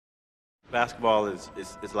Basketball is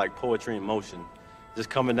like poetry in motion. Just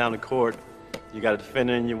coming down the court, you got a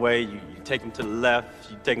defender in your way, you take him to the left,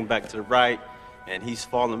 you take him back to the right, and he's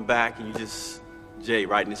falling back, and you just, Jay,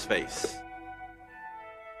 right in his face.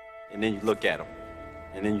 And then you look at him,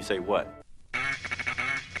 and then you say, what?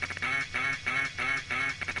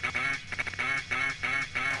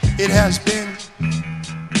 It has been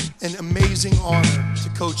an amazing honor to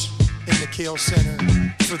coach in the Kale Center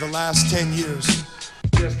for the last 10 years.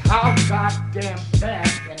 Just how goddamn bad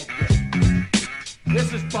can it get?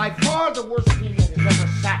 This is by far the worst team that has ever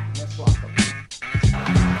sat in this locker room.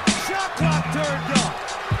 Shot clock turned up.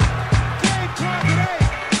 Game clock at 8.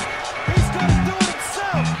 He's gonna do it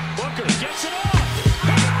himself. Booker gets it off.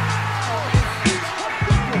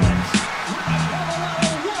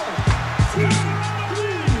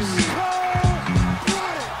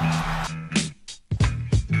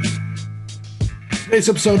 Today's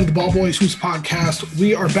episode of the Ball Boys Hoops podcast,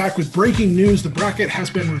 we are back with breaking news. The bracket has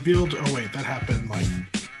been revealed. Oh, wait, that happened like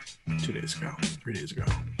 2 days ago, 3 days ago.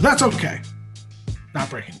 That's okay. Not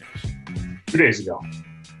breaking news. 2 days ago.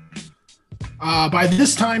 By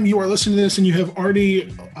this time, you are listening to this and you have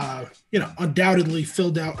already, undoubtedly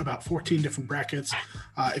filled out about 14 different brackets.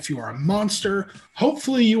 If you are a monster,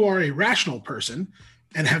 hopefully you are a rational person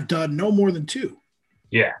and have done no more than 2.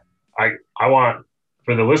 Yeah, I want...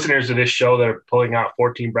 For the listeners of this show that are pulling out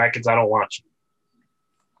 14 brackets, I don't want you.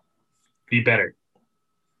 Be better.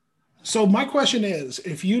 So my question is,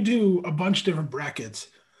 if you do a bunch of different brackets,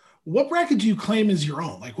 what bracket do you claim is your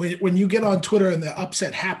own? Like when you get on Twitter and the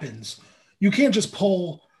upset happens, you can't just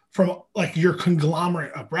pull from like your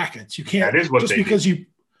conglomerate of brackets. You can't. That is what just they because do.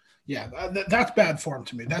 That's bad form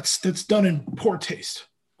to me. That's done in poor taste.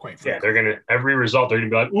 Quite frankly. Yeah, every result they're gonna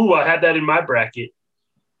be like, "Ooh, I had that in my bracket."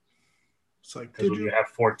 It's like, when you have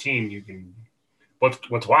 14, you can.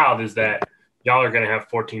 What's wild is that y'all are going to have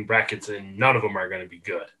 14 brackets and none of them are going to be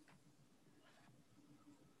good.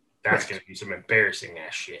 That's going to be some embarrassing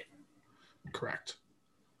ass shit. Correct.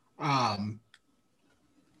 Well,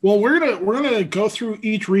 we're gonna go through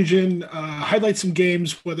each region, highlight some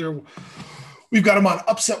games, whether we've got them on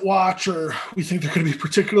upset watch or we think they're going to be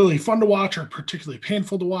particularly fun to watch or particularly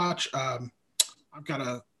painful to watch. I've got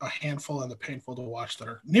a handful and the painful to watch that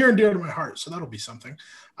are near and dear to my heart, so that'll be something.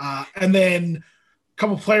 And then a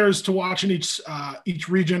couple players to watch in each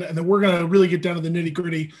region, and then we're going to really get down to the nitty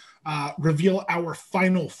gritty, reveal our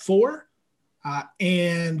final 4,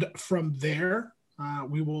 and from there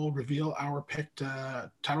we will reveal our picked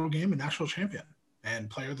title game and national champion and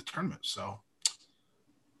player of the tournament. So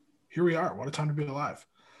here we are. What a time to be alive.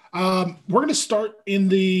 We're going to start in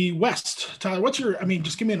the West. Tyler,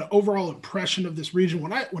 just give me an overall impression of this region.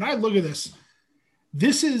 When I look at this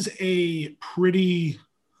is a pretty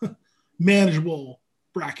manageable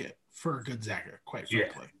bracket for Gonzaga, quite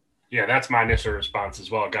frankly. Yeah, that's my initial response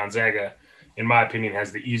as well. Gonzaga, in my opinion,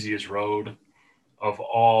 has the easiest road of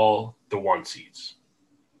all the 1 seeds.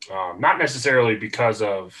 Not necessarily because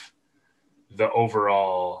of the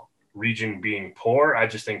overall region being poor. I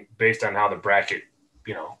just think based on how the bracket,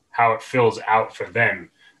 how it fills out for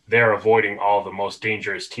them, they're avoiding all the most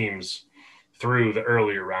dangerous teams through the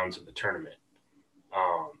earlier rounds of the tournament.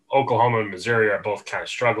 Oklahoma and Missouri are both kind of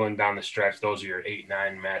struggling down the stretch. Those are your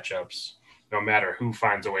 8-9 matchups. No matter who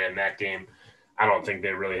finds a way in that game, I don't think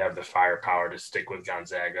they really have the firepower to stick with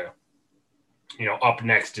Gonzaga. Up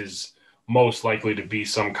next is most likely to be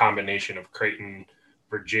some combination of Creighton,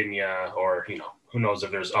 Virginia, or, who knows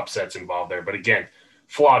if there's upsets involved there. But again,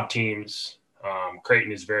 flawed teams.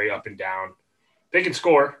 Creighton is very up and down. They can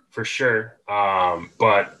score for sure,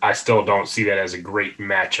 but I still don't see that as a great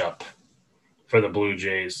matchup for the Blue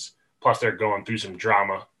Jays. Plus, they're going through some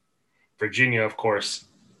drama. Virginia, of course,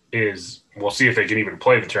 we'll see if they can even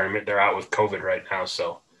play the tournament. They're out with COVID right now.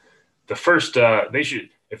 So the first,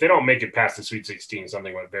 if they don't make it past the Sweet 16,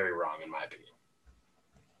 something went very wrong, in my opinion.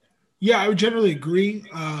 Yeah, I would generally agree.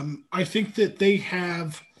 I think that they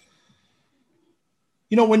have –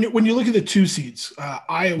 when you look at the 2 seeds,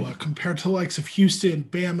 Iowa compared to the likes of Houston,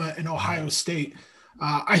 Bama, and Ohio State,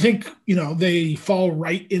 I think they fall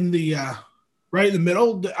right in the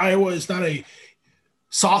middle. Iowa is not a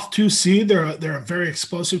soft 2 seed; they're a very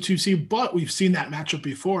explosive 2 seed. But we've seen that matchup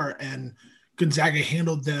before, and Gonzaga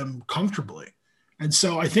handled them comfortably. And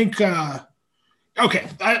so I think,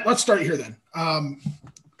 let's start here then.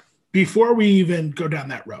 Before we even go down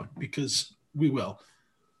that road, because we will.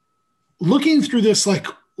 Looking through this,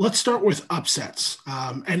 let's start with upsets.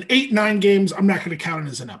 And 8-9 games, I'm not going to count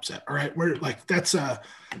it as an upset. All right, we're that's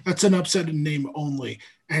an upset in name only.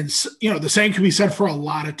 And the same can be said for a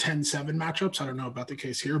lot of 10-7 matchups. I don't know about the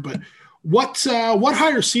case here, but what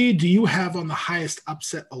higher seed do you have on the highest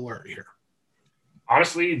upset alert here?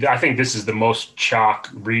 Honestly, I think this is the most chalk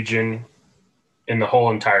region in the whole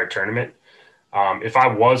entire tournament. If I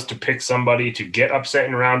was to pick somebody to get upset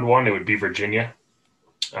in round one, it would be Virginia.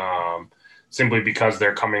 Simply because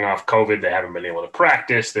they're coming off COVID. They haven't been able to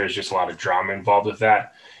practice. There's just a lot of drama involved with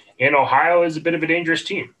that. And Ohio is a bit of a dangerous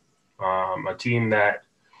team, a team that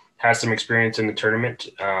has some experience in the tournament.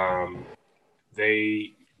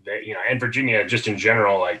 They, and Virginia just in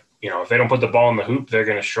general, like, if they don't put the ball in the hoop, they're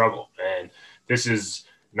going to struggle. And this is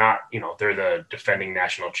not, they're the defending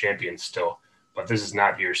national champions still, but this is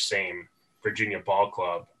not your same Virginia ball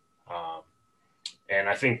club. And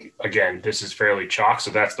I think, again, this is fairly chalk.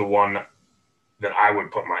 So that's the one that I would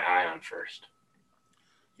put my eye on first.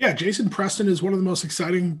 Yeah, Jason Preston is one of the most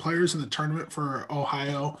exciting players in the tournament for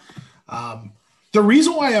Ohio. The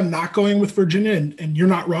reason why I'm not going with Virginia, and you're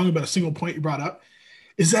not wrong about a single point you brought up,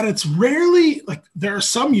 is that it's rarely, like, there are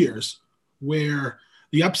some years where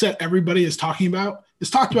the upset everybody is talking about is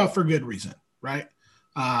talked about for good reason, right?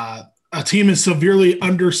 A team is severely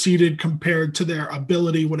underseeded compared to their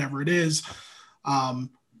ability, whatever it is.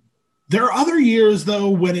 There are other years, though,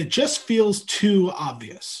 when it just feels too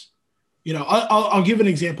obvious. I'll give an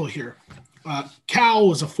example here. Cal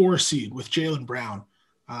was a 4 seed with Jaylen Brown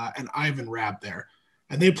and Ivan Rabb there,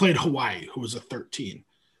 and they played Hawaii, who was a 13.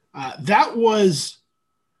 That was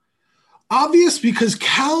obvious because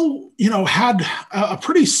Cal, had a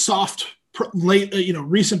pretty soft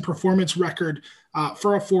recent performance record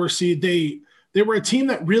for a 4 seed. They were a team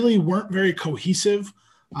that really weren't very cohesive,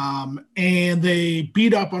 and they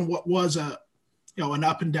beat up on what was an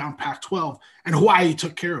up and down Pac-12, and Hawaii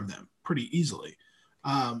took care of them pretty easily.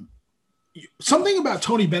 Something about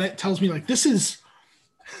Tony Bennett tells me, like,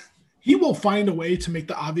 he will find a way to make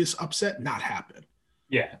the obvious upset not happen.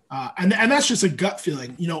 Yeah. And that's just a gut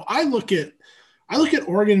feeling. I look at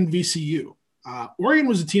Oregon and VCU. Oregon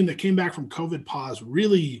was a team that came back from COVID pause,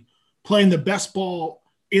 really playing the best ball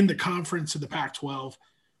in the conference of the Pac-12.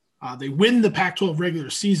 They win the Pac-12 regular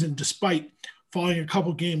season despite falling a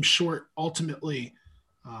couple games short ultimately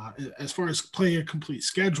as far as playing a complete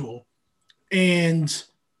schedule. And,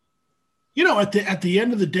 at the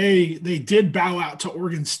end of the day, they did bow out to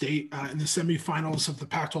Oregon State in the semifinals of the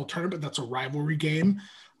Pac-12 tournament. That's a rivalry game.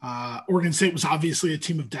 Oregon State was obviously a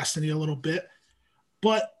team of destiny a little bit.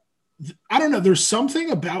 But I don't know. There's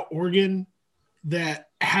something about Oregon that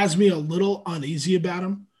has me a little uneasy about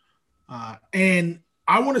them. And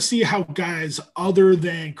I want to see how guys other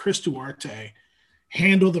than Chris Duarte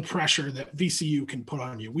handle the pressure that VCU can put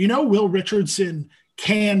on you. We know Will Richardson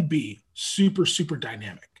can be super, super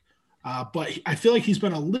dynamic. But I feel like he's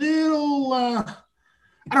been a little, a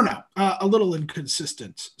little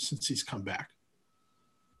inconsistent since he's come back.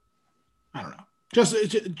 I don't know.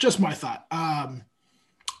 Just my thought.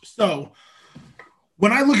 So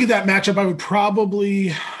when I look at that matchup, I would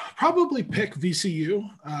probably pick VCU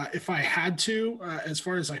if I had to, as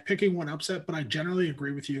far as like picking one upset, but I generally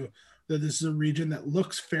agree with you that this is a region that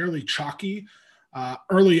looks fairly chalky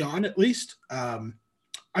early on, at least.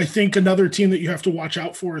 I think another team that you have to watch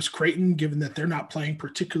out for is Creighton, given that they're not playing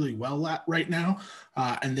particularly well right now,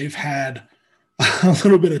 and they've had a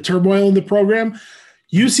little bit of turmoil in the program.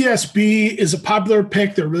 UCSB is a popular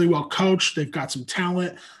pick. They're really well coached. They've got some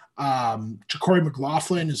talent. Ja'Cory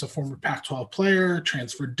McLaughlin is a former Pac-12 player,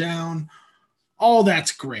 transferred down. All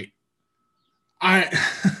that's great. I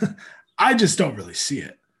just don't really see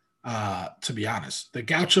it, to be honest. The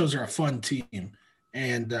Gauchos are a fun team,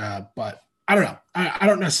 and but I don't know. I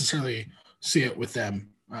don't necessarily see it with them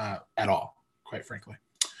at all, quite frankly.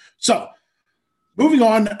 So moving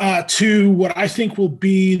on to what I think will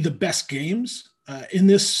be the best games in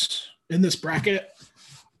this bracket.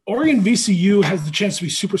 Oregon VCU has the chance to be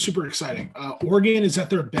super, super exciting. Oregon is at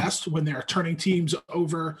their best when they're turning teams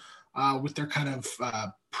over with their kind of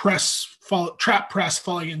trap press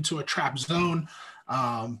falling into a trap zone.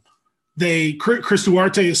 Chris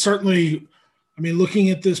Duarte is certainly, looking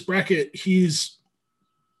at this bracket, he's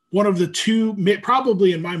one of the two,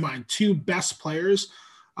 probably in my mind, two best players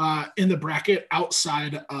in the bracket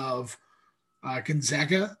outside of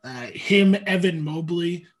Gonzaga, him, Evan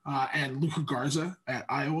Mobley, and Luka Garza at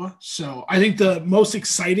Iowa. So I think the most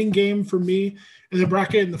exciting game for me in the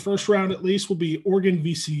bracket in the first round, at least, will be Oregon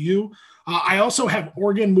VCU. I also have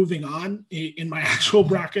Oregon moving on in my actual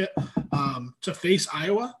bracket to face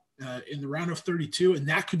Iowa in the round of 32, and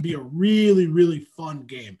that could be a really, really fun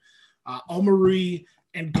game. Omari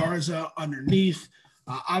and Garza underneath.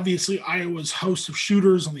 Obviously, Iowa's host of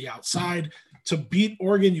shooters on the outside. To beat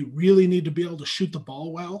Oregon, you really need to be able to shoot the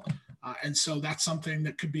ball well. And so that's something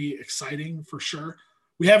that could be exciting for sure.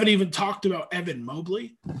 We haven't even talked about Evan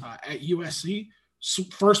Mobley at USC.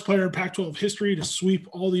 first player in Pac-12 history to sweep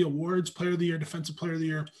all the awards, Player of the Year, Defensive Player of the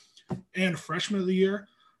Year, and Freshman of the Year.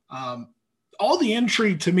 All the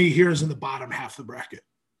intrigue to me here is in the bottom half of the bracket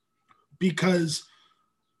because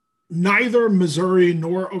neither Missouri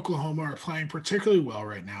nor Oklahoma are playing particularly well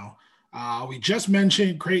right now. We just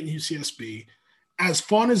mentioned Creighton, UCSB. As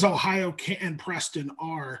fun as Ohio and Preston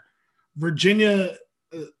are, Virginia,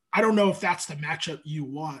 I don't know if that's the matchup you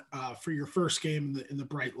want for your first game in the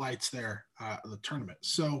bright lights there of the tournament.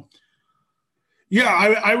 So,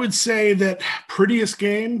 yeah, I would say that prettiest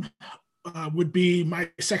game would be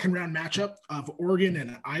my second round matchup of Oregon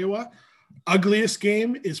and Iowa. Ugliest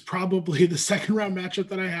game is probably the second round matchup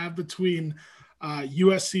that I have between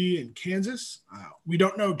USC and Kansas. We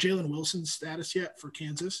don't know Jalen Wilson's status yet for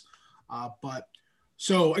Kansas. But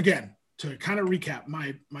so again, to kind of recap,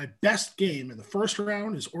 my best game in the first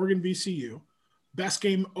round is Oregon VCU. Best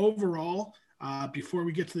game overall before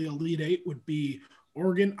we get to the Elite Eight would be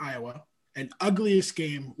Oregon, Iowa. And ugliest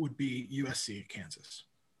game would be USC, Kansas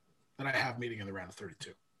that I have meeting in the round of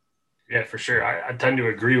 32. Yeah, for sure. I tend to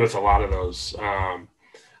agree with a lot of those.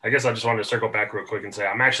 I guess I just wanted to circle back real quick and say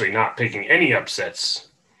I'm actually not picking any upsets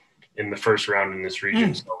in the first round in this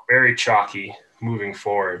region. So very chalky moving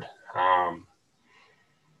forward.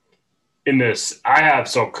 In this, I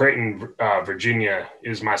have Creighton, Virginia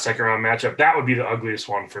is my second round matchup. That would be the ugliest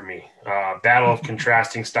one for me. Battle of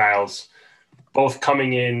contrasting styles, both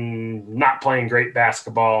coming in, not playing great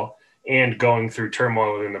basketball and going through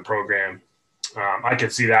turmoil within the program. I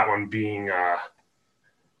could see that one being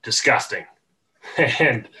disgusting.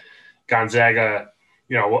 And Gonzaga,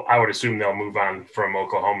 I would assume they'll move on from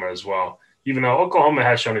Oklahoma as well, even though Oklahoma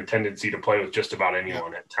has shown a tendency to play with just about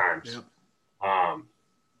anyone at times. Yep.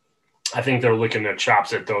 I think they're licking their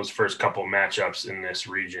chops at those first couple matchups in this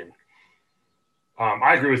region.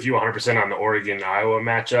 I agree with you 100% on the Oregon-Iowa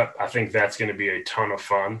matchup. I think that's going to be a ton of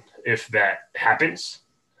fun if that happens.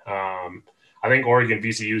 I think Oregon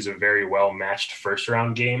VCU is a very well-matched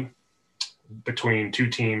first-round game between two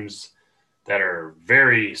teams that are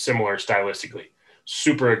very similar stylistically.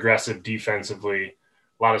 Super aggressive defensively,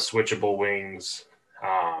 a lot of switchable wings.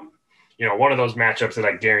 One of those matchups that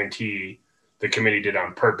I guarantee the committee did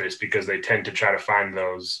on purpose because they tend to try to find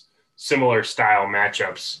those similar style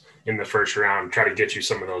matchups in the first round, try to get you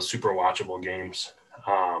some of those super watchable games.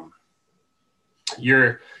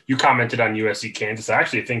 You commented on USC Kansas. I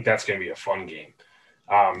actually think that's going to be a fun game.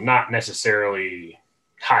 Not necessarily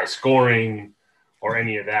high scoring or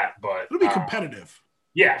any of that, but it'll be competitive.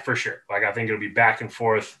 Yeah, for sure. I think it'll be back and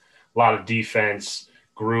forth, a lot of defense,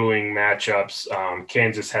 grueling matchups.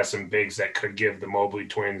 Kansas has some bigs that could give the Mobley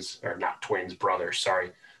twins, or not twins, brothers,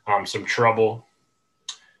 sorry, some trouble.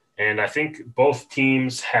 And I think both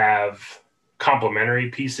teams have complementary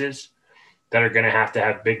pieces that are going to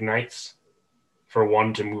have big nights for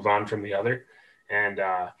one to move on from the other. And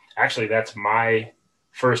actually, that's my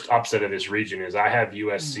first upset of this region is I have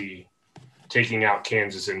USC taking out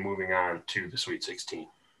Kansas and moving on to the Sweet 16.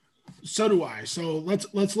 So do I. So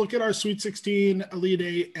let's look at our Sweet 16, Elite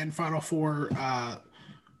 8, and Final Four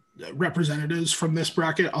representatives from this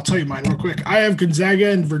bracket. I'll tell you mine real quick. I have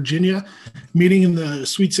Gonzaga and Virginia meeting in the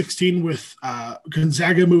Sweet 16 with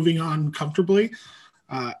Gonzaga moving on comfortably.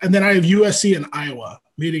 And then I have USC and Iowa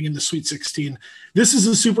meeting in the Sweet 16. This is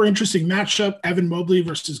a super interesting matchup. Evan Mobley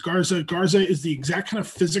versus Garza. Garza is the exact kind of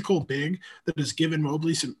physical big that has given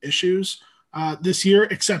Mobley some issues this year,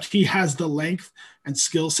 except he has the length and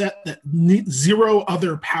skill set that zero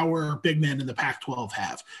other power big men in the Pac-12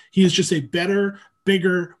 have. He is just a better,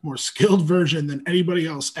 bigger, more skilled version than anybody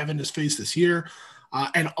else Evan has faced this year.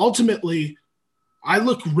 And ultimately, I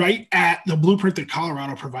look right at the blueprint that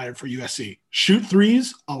Colorado provided for USC. Shoot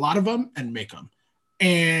threes, a lot of them, and make them.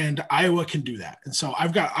 And Iowa can do that. And so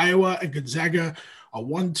I've got Iowa and Gonzaga a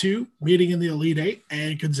 1-2 meeting in the Elite Eight,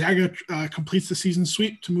 and Gonzaga completes the season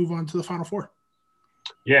sweep to move on to the Final Four.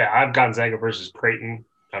 Yeah, I've Gonzaga versus Creighton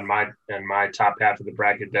on my top half of the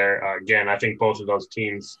bracket there. Again, I think both of those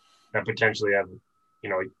teams that potentially have,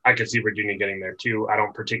 I could see Virginia getting there too. I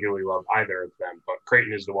don't particularly love either of them, but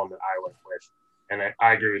Creighton is the one that I went with. And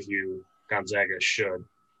I agree with you. Gonzaga should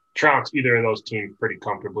trounce either of those teams pretty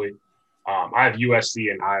comfortably. I have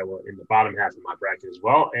USC and Iowa in the bottom half of my bracket as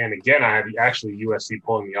well. And again, I have actually USC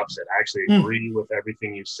pulling the upset. I actually agree with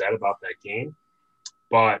everything you said about that game.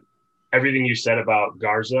 But everything you said about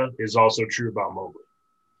Garza is also true about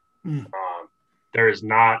Mobley. There is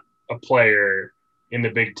not a player in the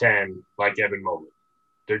Big Ten like Evan Mobley.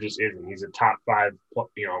 There just isn't. He's a top 5,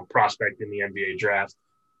 prospect in the NBA draft.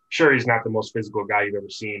 Sure, he's not the most physical guy you've ever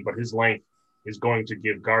seen, but his length is going to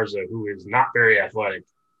give Garza, who is not very athletic,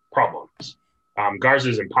 problems. Garza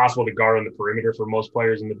is impossible to guard on the perimeter for most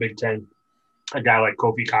players in the Big Ten. A guy like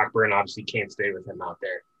Kofi Cockburn obviously can't stay with him out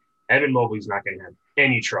there. Evan Mobley's not going to have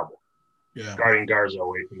any trouble guarding Garza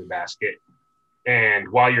away from the basket. And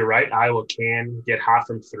while you're right, Iowa can get hot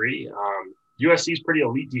from three. USC is pretty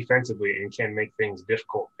elite defensively and can make things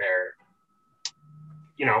difficult there.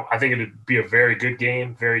 I think it would be a very good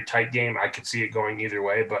game, very tight game. I could see it going either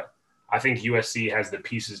way, but I think USC has the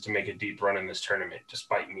pieces to make a deep run in this tournament,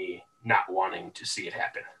 despite me not wanting to see it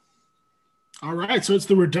happen. All right, so it's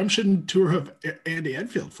the redemption tour of Andy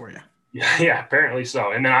Enfield for you. Yeah, apparently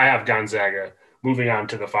so. And then I have Gonzaga moving on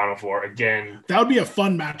to the Final Four again. That would be a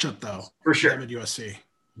fun matchup, though. For sure. At USC.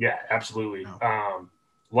 Yeah, absolutely. No.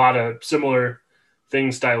 A lot of similar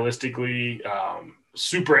things stylistically.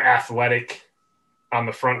 Super athletic on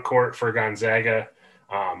the front court for Gonzaga.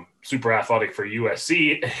 Super athletic for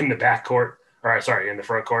USC in the back court. In the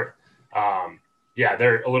front court.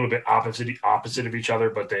 They're a little bit opposite of each other,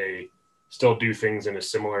 but they still do things in a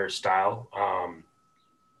similar style.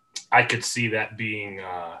 I could see that being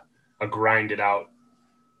a grinded out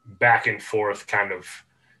back and forth kind of,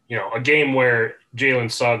 a game where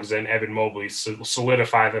Jalen Suggs and Evan Mobley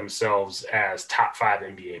solidify themselves as top 5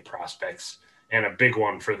 NBA prospects, and a big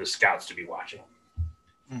one for the scouts to be watching.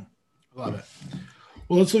 Love it.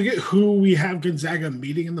 Well, let's look at who we have Gonzaga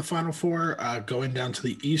meeting in the Final Four, going down to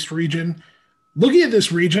the East region. Looking at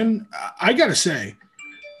this region, I got to say,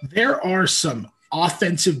 there are some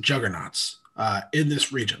offensive juggernauts in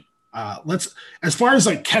this region. As far as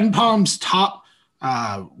like Ken Palm's top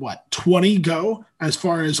 20 go, as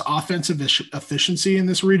far as offensive efficiency in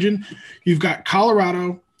this region, you've got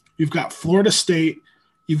Colorado, you've got Florida State,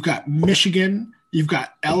 you've got Michigan, you've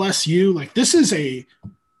got LSU. Like this is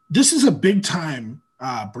a big time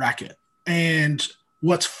bracket. And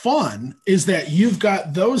what's fun is that you've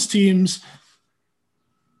got those teams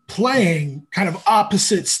playing kind of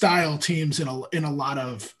opposite style teams in a lot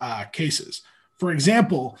of cases. For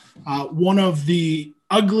example, one of the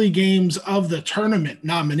ugly games of the tournament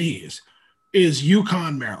nominees is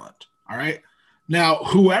UConn, Maryland. All right. Now,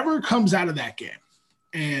 whoever comes out of that game,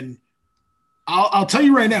 and I'll tell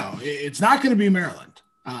you right now, it's not going to be Maryland.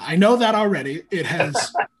 I know that already.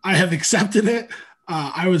 I have accepted it.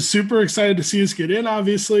 I was super excited to see us get in,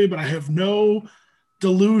 obviously, but I have no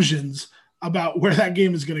delusions about where that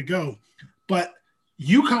game is going to go. But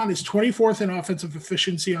UConn is 24th in offensive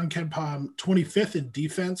efficiency on Ken Palm, 25th in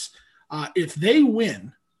defense. If they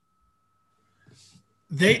win,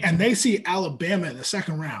 they see Alabama in the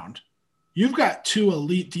second round, you've got two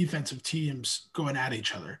elite defensive teams going at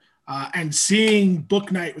each other. And seeing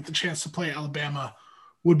Book Night with the chance to play Alabama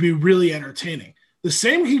would be really entertaining. The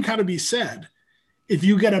same can kind of be said if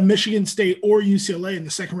you get a Michigan State or UCLA in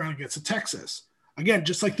the second round against a Texas. Again,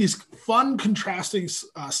 just like these fun contrasting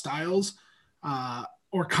styles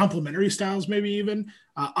or complementary styles, maybe even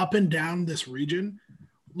up and down this region.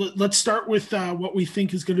 Let's start with what we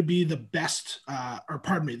think is going to be the best,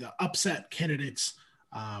 the upset candidates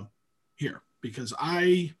here, because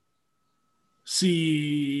I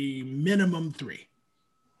see minimum 3.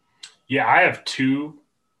 Yeah, I have 2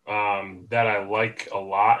 that I like a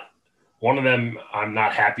lot. One of them I'm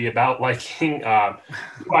not happy about liking.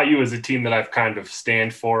 BYU is a team that I've kind of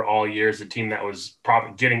stand for all year. It's a team that was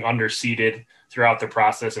probably getting underseeded throughout the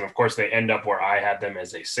process. And, of course, they end up where I had them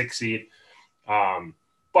as a 6 seed.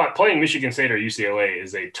 But playing Michigan State or UCLA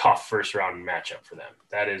is a tough first-round matchup for them.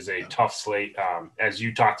 That is a tough slate. As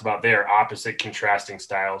you talked about, they are opposite contrasting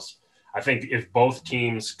styles. I think if both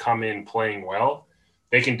teams come in playing well,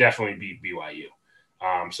 they can definitely beat BYU.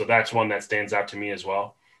 So that's one that stands out to me as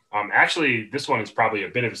well. Actually, this one is probably a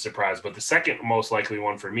bit of a surprise, but the second most likely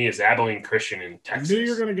one for me is Abilene Christian in Texas. I knew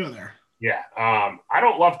you were going to go there. Yeah. I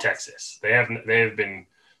don't love Texas. They have been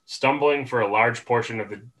stumbling for a large portion of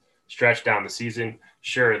the stretch down the season.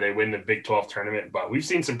 Sure, they win the Big 12 tournament, but we've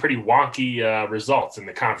seen some pretty wonky results in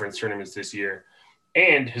the conference tournaments this year.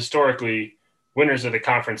 And historically, winners of the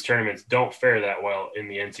conference tournaments don't fare that well in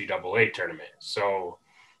the NCAA tournament. So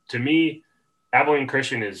to me, Abilene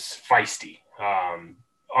Christian is feisty.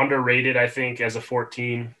 Underrated, I think, as a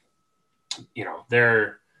 14.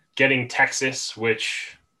 They're getting Texas,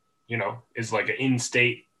 which, is like an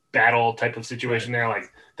in-state battle type of situation there. Like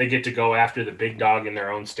they get to go after the big dog in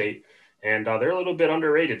their own state, and they're a little bit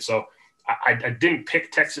underrated. So I didn't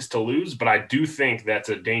pick Texas to lose, but I do think that's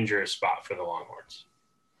a dangerous spot for the Longhorns.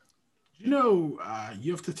 You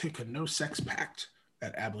have to take a no-sex pact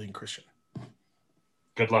at Abilene Christian.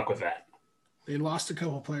 Good luck with that. They lost a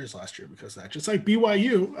couple of players last year because of that, just like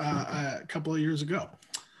BYU a couple of years ago.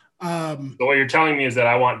 So what you're telling me is that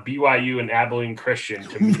I want BYU and Abilene Christian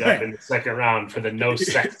to meet up in the second round for the no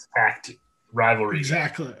sex pact rivalry.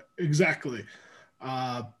 Exactly.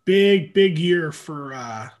 Big year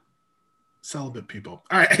for celibate people.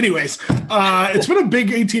 All right. Anyways, it's been a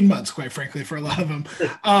big 18 months, quite frankly, for a lot of them.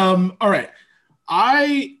 All right.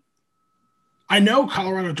 I know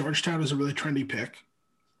Colorado Georgetown is a really trendy pick.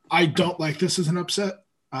 I don't like this as an upset.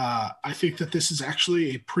 I think that this is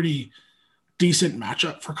actually a pretty decent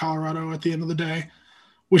matchup for Colorado at the end of the day,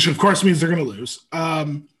 which of course means they're going to lose.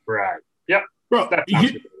 Right. Yep. Bro,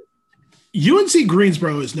 UNC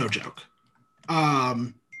Greensboro is no joke.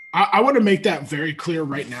 I want to make that very clear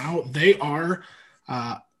right now. They are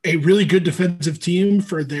a really good defensive team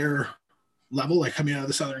for their level, like coming out of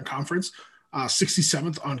the Southern Conference,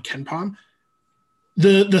 67th on KenPom.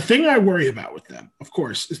 The thing I worry about with them, of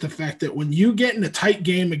course, is the fact that when you get in a tight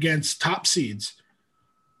game against top seeds,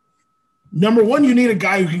 number one, you need a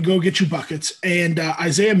guy who can go get you buckets, and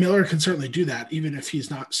Isaiah Miller can certainly do that, even if he's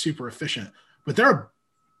not super efficient. But they're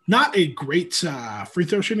not a great free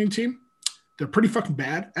throw shooting team. They're pretty fucking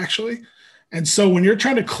bad, actually. And so when you're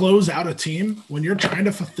trying to close out a team, when you're trying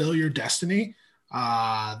to fulfill your destiny,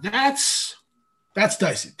 that's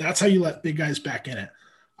dicey. That's how you let big guys back in it.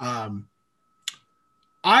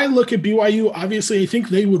 I look at BYU. Obviously, I think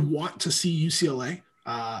they would want to see UCLA.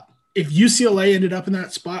 If UCLA ended up in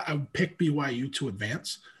that spot, I would pick BYU to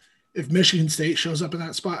advance. If Michigan State shows up in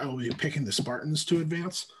that spot, I will be picking the Spartans to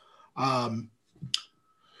advance.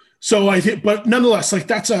 So I think, but nonetheless, like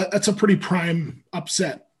that's a pretty prime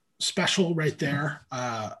upset special right there.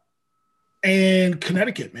 And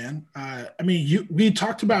Connecticut, man. I mean, we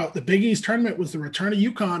talked about the Big East tournament was the return of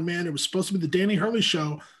UConn, man. It was supposed to be the Danny Hurley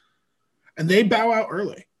show, and they bow out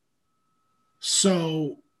early.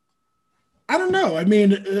 So I don't know. I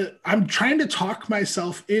mean, I'm trying to talk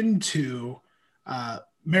myself into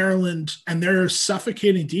Maryland and their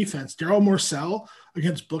suffocating defense. Daryl Morcell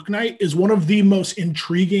against Bouknight is one of the most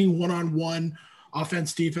intriguing one-on-one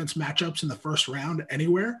offense-defense matchups in the first round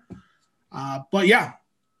anywhere. But yeah,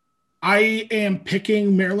 I am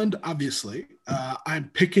picking Maryland, obviously. I'm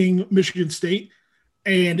picking Michigan State.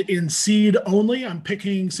 And in seed only, I'm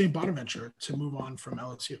picking St. Bonaventure to move on from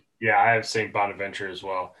LSU. Yeah, I have St. Bonaventure as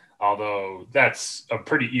well. Although that's a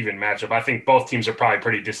pretty even matchup. I think both teams are probably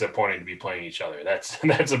pretty disappointed to be playing each other.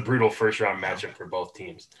 That's a brutal first round matchup for both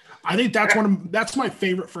teams. I think that's my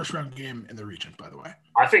favorite first round game in the region, by the way.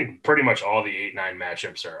 I think pretty much all the 8-9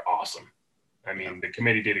 matchups are awesome. I mean, the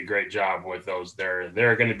committee did a great job with those. There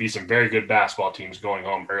are going to be some very good basketball teams going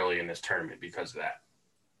home early in this tournament because of that.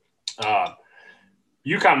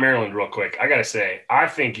 UConn Maryland, real quick. I gotta say, I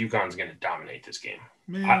think UConn's going to dominate this game.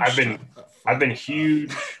 Man, I've been a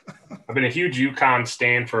huge UConn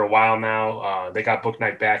stan for a while now. They got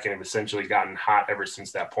Bouknight back and have essentially gotten hot ever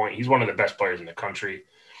since that point. He's one of the best players in the country.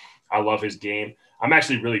 I love his game. I'm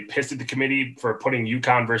actually really pissed at the committee for putting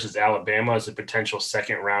UConn versus Alabama as a potential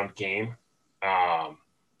second round game.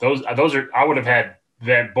 Those are I would have had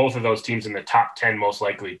both of those teams in the top 10 most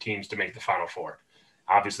likely teams to make the Final Four.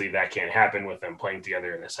 Obviously, that can't happen with them playing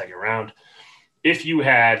together in the second round. If you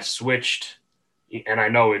had switched, and I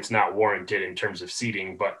know it's not warranted in terms of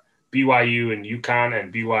seeding, but BYU and UConn,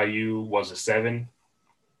 and BYU was a 7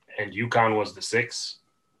 and UConn was the 6,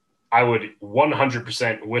 I would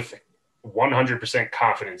 100% with 100%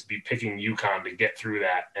 confidence be picking UConn to get through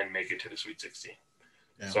that and make it to the Sweet 16.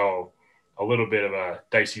 Yeah. So a little bit of a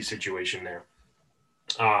dicey situation there.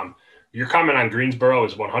 Your comment on Greensboro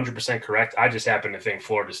is 100% correct. I just happen to think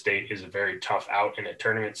Florida State is a very tough out in a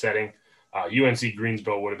tournament setting. UNC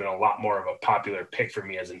Greensboro would have been a lot more of a popular pick for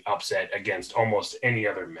me as an upset against almost any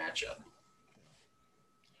other matchup.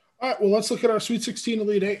 All right, well, let's look at our Sweet 16,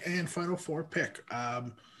 Elite 8, and Final Four pick.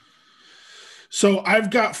 So I've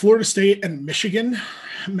got Florida State and Michigan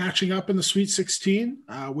matching up in the Sweet 16,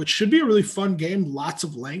 which should be a really fun game. Lots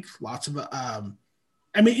of length, lots of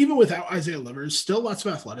even without Isaiah Livers, still lots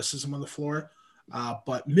of athleticism on the floor.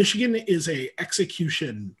 But Michigan is a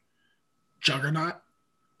execution juggernaut.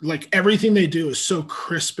 Like everything they do is so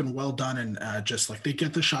crisp and well done, and just like they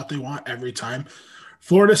get the shot they want every time.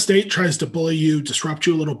 Florida State tries to bully you, disrupt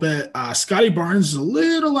you a little bit. Scotty Barnes is a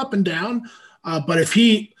little up and down, but if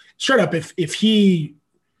he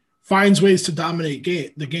finds ways to dominate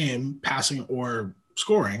the game, passing or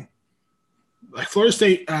scoring, like Florida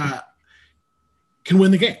State can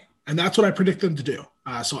win the game, and that's what I predict them to do.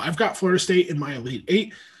 So I've got Florida State in my Elite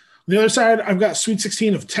 8. On the other side, I've got Sweet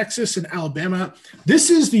 16 of Texas and Alabama.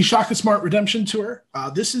 This is the Shaka Smart redemption tour.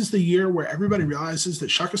 This is the year where everybody realizes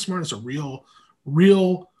that Shaka Smart is a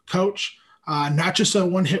real coach, not just a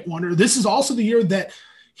one-hit wonder. This is also the year that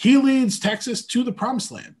he leads Texas to the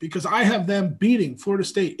promised land, because I have them beating Florida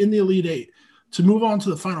State in the Elite 8 to move on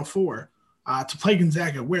to the Final Four. to play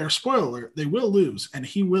Gonzaga, where, spoiler alert, they will lose, and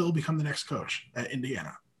he will become the next coach at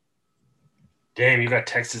Indiana. Damn, you got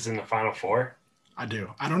Texas in the Final Four? I do.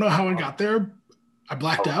 I don't know how I got there. I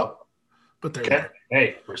blacked out, but they're there.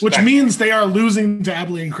 Hey, respect. Which means they are losing to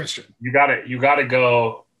Abilene Christian. You got to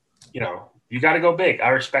go, you got to go big. I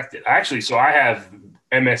respect it. Actually, so I have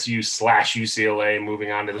MSU/UCLA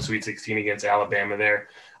moving on to the Sweet 16 against Alabama there.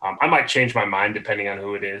 I might change my mind depending on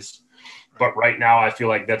who it is. But right now I feel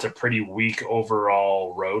like that's a pretty weak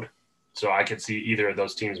overall road. So I could see either of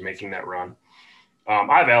those teams making that run.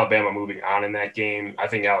 I have Alabama moving on in that game. I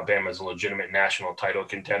think Alabama is a legitimate national title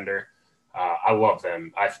contender. I love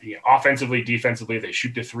them. Offensively, defensively, they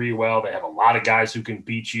shoot the three well. They have a lot of guys who can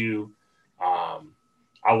beat you.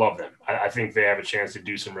 I love them. I think they have a chance to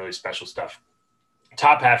do some really special stuff.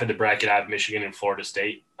 Top half of the bracket, I have Michigan and Florida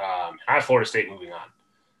State. I have Florida State moving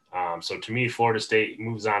on. So to me, Florida State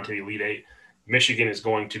moves on to the Elite Eight. Michigan is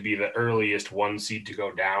going to be the earliest one seed to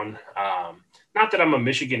go down. Not that I'm a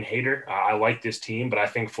Michigan hater. I like this team, but I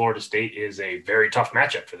think Florida State is a very tough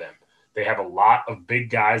matchup for them. They have a lot of big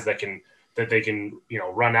guys that they can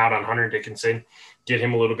run out on Hunter Dickinson, get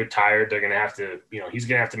him a little bit tired. They're going to have to, he's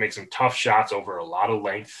going to have to make some tough shots over a lot of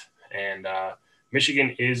length. And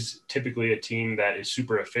Michigan is typically a team that is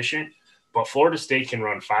super efficient, but Florida State can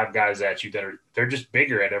run five guys at you they're just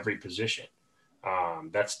bigger at every position.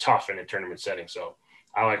 That's tough in a tournament setting. So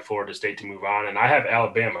I like Florida State to move on, and I have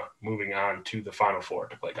Alabama moving on to the Final Four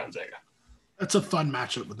to play Gonzaga. That's a fun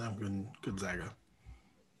matchup with them and Gonzaga.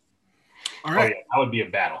 All right. Oh, yeah, that would be a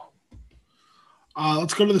battle.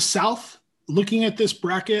 Let's go to the South. Looking at this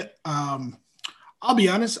bracket, I'll be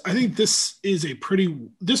honest, I think this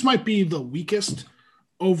might be the weakest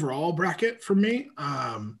overall bracket for me,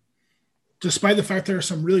 despite the fact there are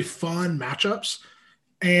some really fun matchups.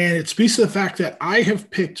 And it speaks to the fact that I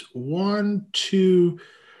have picked 1, 2,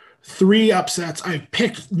 3 upsets. I've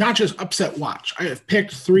picked not just upset watch. I have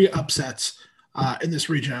picked 3 upsets in this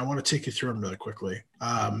region. I want to take you through them really quickly.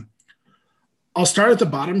 I'll start at the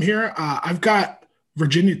bottom here. I've got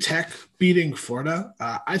Virginia Tech beating Florida.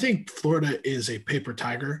 I think Florida is a paper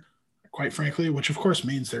tiger, quite frankly, which of course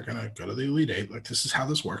means they're going to go to the Elite Eight. Like, this is how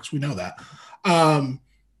this works. We know that.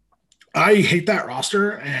 I hate that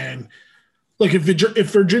roster, and like if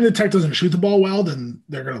Virginia Tech doesn't shoot the ball well, then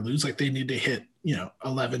they're going to lose. Like, they need to hit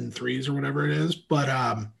 11 threes or whatever it is. But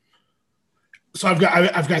so I've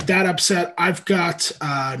got that upset. I've got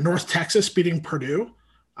North Texas beating Purdue.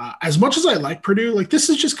 As much as I like Purdue, like, this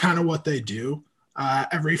is just kind of what they do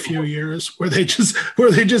every few years, where they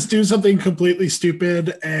just do something completely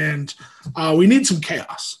stupid, and we need some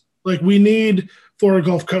chaos. Like, we need Florida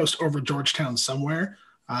Gulf Coast over Georgetown somewhere.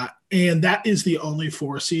 And that is the only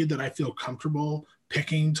 4 seed that I feel comfortable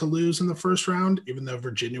picking to lose in the first round, even though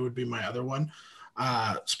Virginia would be my other one.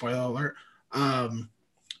 Spoiler alert.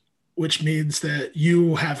 Which means that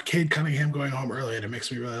you have Cade Cunningham going home early, and it makes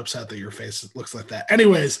me really upset that your face looks like that.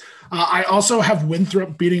 Anyways, I also have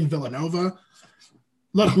Winthrop beating Villanova.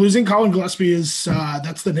 Look, losing Colin Gillespie is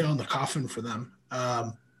that's the nail in the coffin for them.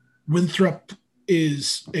 Winthrop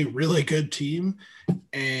is a really good team,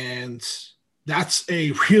 and that's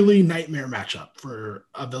a really nightmare matchup for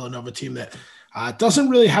a Villanova team that doesn't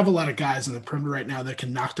really have a lot of guys in the perimeter right now that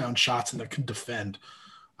can knock down shots and that can defend.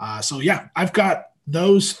 So, yeah, I've got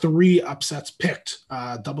those 3 upsets picked,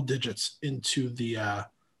 double digits into the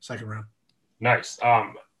second round. Nice.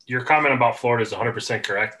 Your comment about Florida is 100%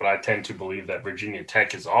 correct, but I tend to believe that Virginia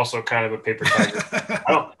Tech is also kind of a paper tiger.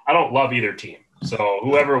 I don't love either team. So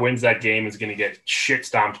whoever wins that game is going to get shit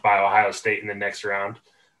stomped by Ohio State in the next round.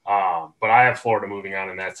 But I have Florida moving on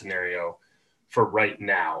in that scenario for right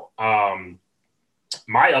now.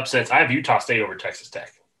 My upsets, I have Utah State over Texas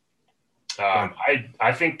Tech.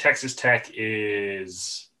 I think Texas Tech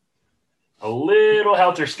is a little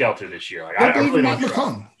helter-skelter this year. Like, I believe in Matt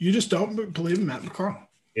McClung. You just don't believe in Matt McClung.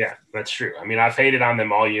 Yeah, that's true. I mean, I've hated on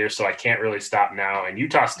them all year, so I can't really stop now. And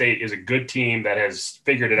Utah State is a good team that has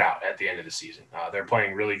figured it out at the end of the season. They're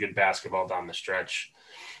playing really good basketball down the stretch.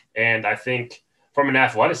 And I think from an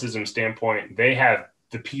athleticism standpoint, they have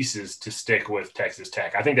the pieces to stick with Texas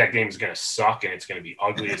Tech. I think that game is going to suck and it's going to be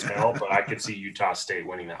ugly as hell, but I could see Utah State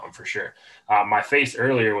winning that one for sure. My face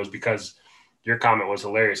earlier was because your comment was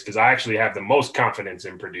hilarious, because I actually have the most confidence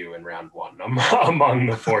in Purdue in round 1 among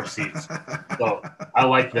the 4 seeds. So I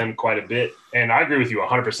like them quite a bit. And I agree with you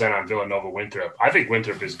 100% on Villanova Winthrop. I think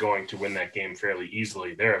Winthrop is going to win that game fairly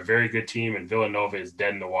easily. They're a very good team, and Villanova is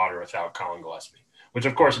dead in the water without Colin Gillespie, which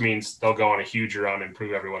of course means they'll go on a huge run and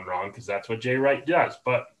prove everyone wrong, because that's what Jay Wright does.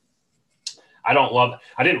 But I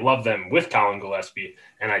didn't love them with Colin Gillespie,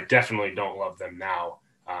 and I definitely don't love them now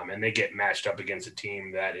and they get matched up against a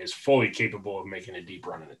team that is fully capable of making a deep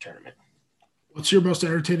run in the tournament. What's your most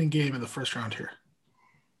entertaining game in the first round here?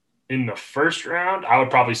 In the first round, I would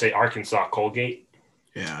probably say Arkansas Colgate.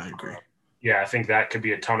 Yeah, I agree. Yeah, I think that could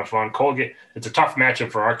be a ton of fun. Colgate, it's a tough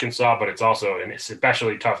matchup for Arkansas, but it's also an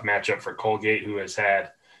especially tough matchup for Colgate, who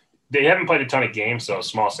they haven't played a ton of games, so a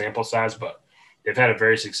small sample size, but they've had a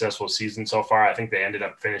very successful season so far. I think they ended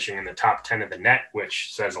up finishing in the top 10 of the net,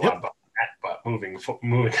 which says a lot about that. But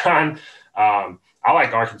moving on, I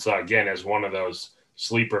like Arkansas again as one of those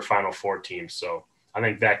sleeper Final Four teams. So I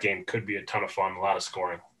think that game could be a ton of fun, a lot of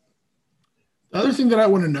scoring. The other thing that I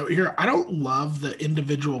want to note here, I don't love the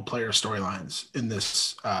individual player storylines in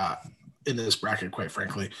this bracket, quite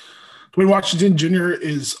frankly. Dwayne Washington Jr.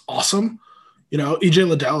 is awesome. EJ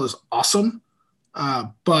Liddell is awesome.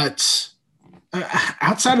 But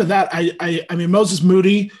outside of that, I mean, Moses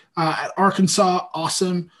Moody at Arkansas,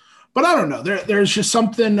 awesome. But I don't know. There's just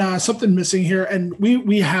something missing here. And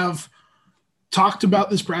we have talked about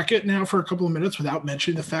this bracket now for a couple of minutes without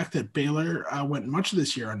mentioning the fact that Baylor went much of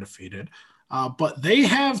this year undefeated. But they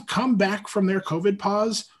have come back from their COVID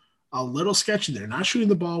pause a little sketchy. They're not shooting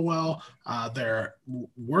the ball well. They're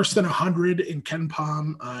worse than 100 in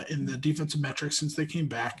KenPom in the defensive metrics since they came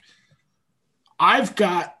back.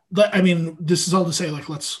 This is all to say,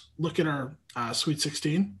 let's look at our Sweet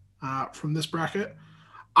 16 from this bracket.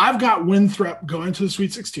 I've got Winthrop going to the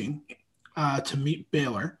Sweet 16 to meet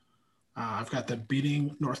Baylor. I've got them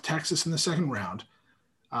beating North Texas in the second round.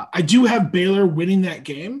 I do have Baylor winning that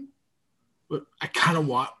game, but I kind of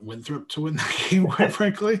want Winthrop to win that game, quite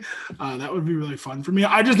frankly. That would be really fun for me.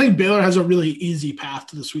 I just think Baylor has a really easy path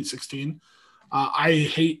to the Sweet 16. I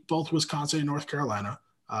hate both Wisconsin and North Carolina.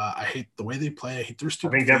 I hate the way they play. I hate their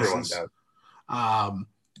stupid faces. Everyone does.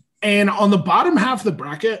 And on the bottom half of the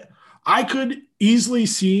bracket, I could easily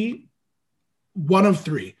see one of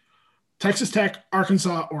three: Texas Tech,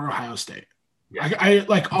 Arkansas, or Ohio State. Yeah. I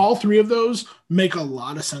like all three of those make a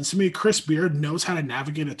lot of sense to me. Chris Beard knows how to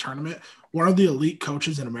navigate a tournament, one of the elite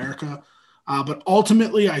coaches in America. But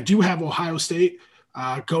ultimately, I do have Ohio State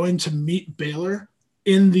going to meet Baylor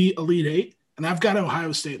in the Elite Eight, and I've got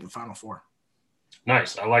Ohio State in the Final Four.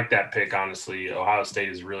 Nice. I like that pick, honestly. Ohio State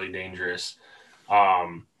is really dangerous.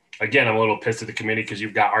 Again, I'm a little pissed at the committee because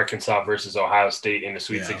you've got Arkansas versus Ohio State in the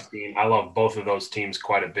Sweet 16. I love both of those teams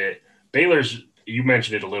quite a bit. Baylor's, you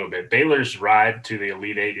mentioned it a little bit, Baylor's ride to the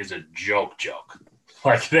Elite Eight is a joke.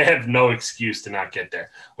 Like, they have no excuse to not get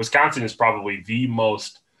there. Wisconsin is probably the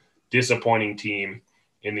most disappointing team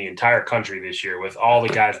in the entire country this year with all the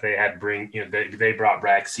guys they had they brought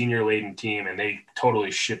back, senior-laden team, and they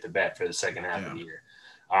totally shit the bed for the second half of the year.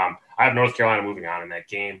 I have North Carolina moving on in that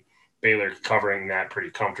game. Baylor covering that pretty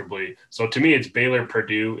comfortably. So to me, it's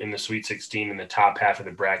Baylor-Purdue in the Sweet 16 in the top half of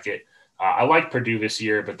the bracket. I like Purdue this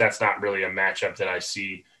year, but that's not really a matchup that I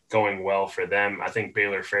see going well for them. I think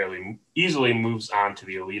Baylor fairly easily moves on to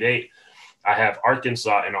the Elite Eight. I have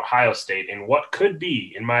Arkansas and Ohio State in what could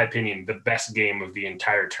be, in my opinion, the best game of the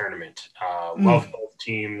entire tournament. Love both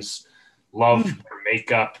teams. Love their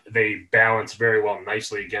makeup. They balance very well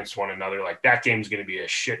nicely against one another. Like, that game's going to be a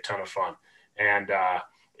shit ton of fun. And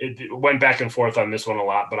it went back and forth on this one a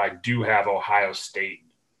lot, but I do have Ohio State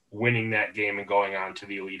winning that game and going on to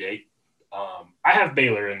the Elite Eight. I have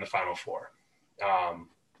Baylor in the Final Four.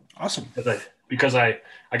 Awesome. Because I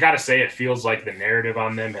got to say, it feels like the narrative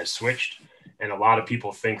on them has switched, and a lot of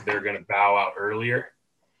people think they're going to bow out earlier.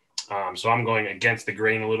 So I'm going against the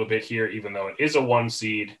grain a little bit here, even though it is a 1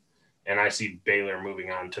 seed, and I see Baylor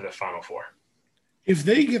moving on to the Final Four. If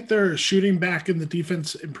they get their shooting back and the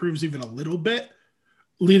defense improves even a little bit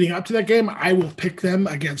leading up to that game, I will pick them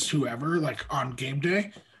against whoever, like on game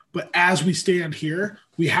day. But as we stand here,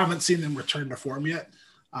 we haven't seen them return to form yet,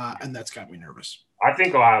 and that's got me nervous. I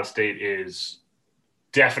think Ohio State is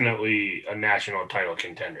definitely a national title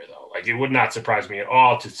contender, though. Like, it would not surprise me at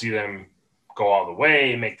all to see them go all the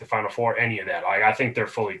way, make the Final Four, any of that. Like, I think they're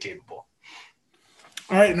fully capable.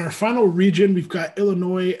 All right, in our final region, we've got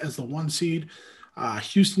Illinois as the 1 seed.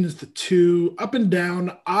 Houston is the 2. Up and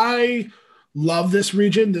down, I love this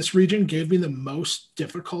region. This region gave me the most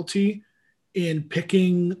difficulty in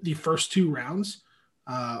picking the first 2 rounds,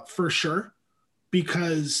 for sure,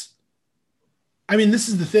 because this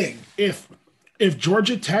is the thing. If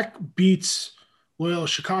Georgia Tech beats Loyola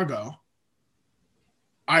Chicago,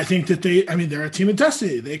 I think that they're a team of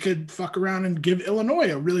destiny. They could fuck around and give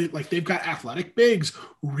Illinois a really, they've got athletic bigs,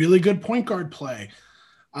 really good point guard play.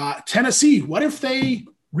 Tennessee, what if they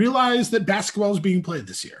realize that basketball is being played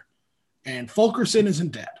this year and Fulkerson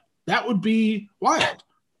isn't dead? That would be wild.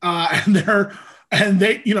 They're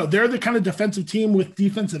the kind of defensive team with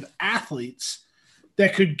defensive athletes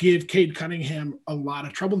that could give Cade Cunningham a lot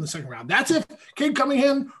of trouble in the second round. That's if Cade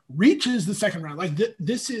Cunningham reaches the second round. Like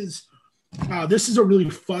this is a really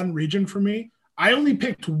fun region for me. I only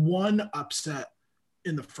picked one upset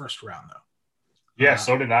in the first round, though. Yeah,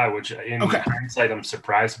 so did I, which in hindsight I'm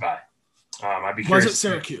surprised by. I'd be curious. Was it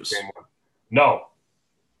Syracuse? No.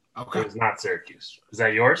 Okay. It was not Syracuse. Is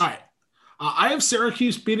that yours? All right. I have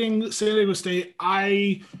Syracuse beating San Diego State.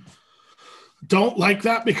 I don't like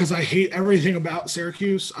that because I hate everything about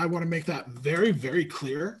Syracuse. I want to make that very, very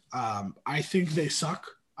clear. I think they suck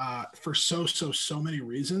for so many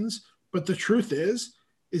reasons. But the truth is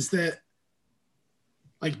that,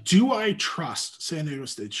 like, do I trust San Diego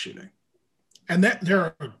State's shooting? And that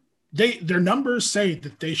their numbers say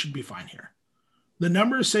that they should be fine here. The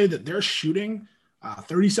numbers say that they're shooting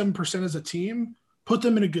 37% as a team, put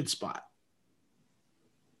them in a good spot.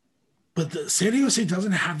 But the San Diego State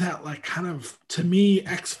doesn't have that, like, kind of, to me,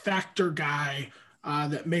 X factor guy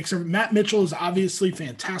that makes them. Matt Mitchell is obviously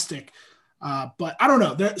fantastic, but I don't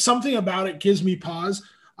know. There's something about it gives me pause.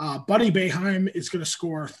 Buddy Boeheim is going to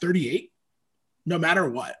score 38 no matter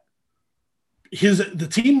what. The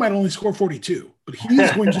team might only score 42, but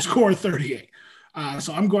he's going to score 38.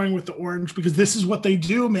 So I'm going with the Orange because this is what they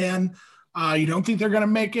do, man. You don't think they're going to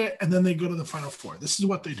make it, and then they go to the Final Four. This is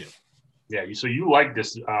what they do. Yeah, so you like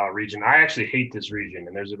this region. I actually hate this region,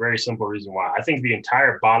 and there's a very simple reason why. I think the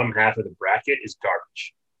entire bottom half of the bracket is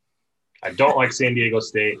garbage. I don't like San Diego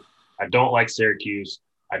State. I don't like Syracuse.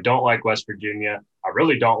 I don't like West Virginia. I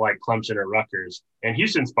really don't like Clemson or Rutgers. And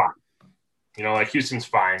Houston's fine. Houston's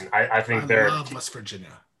fine. I think I love West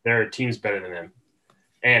Virginia. There are teams better than them.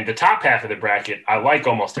 And the top half of the bracket, I like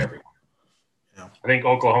almost everyone. Yeah. I think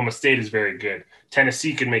Oklahoma State is very good.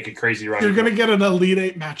 Tennessee can make a crazy run. You're going to get an Elite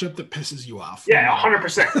Eight matchup that pisses you off. Yeah,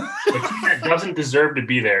 100%. The team that doesn't deserve to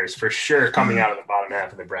be there is for sure coming out of the bottom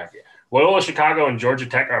half of the bracket. Loyola Chicago and Georgia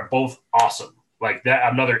Tech are both awesome. Like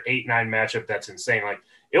that, another 8-9 matchup that's insane. Like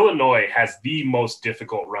Illinois has the most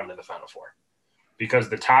difficult run to the Final Four because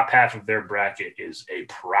the top half of their bracket is a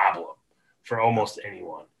problem for almost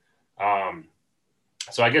anyone.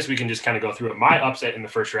 So I guess we can just kind of go through it. My upset in the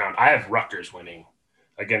first round, I have Rutgers winning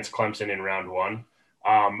against Clemson in round one.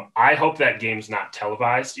 I hope that game's not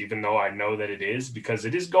televised, even though I know that it is, because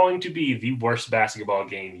it is going to be the worst basketball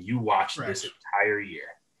game you watched this entire year.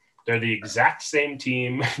 They're the exact same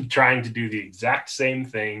team trying to do the exact same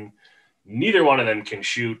thing. Neither one of them can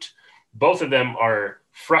shoot. Both of them are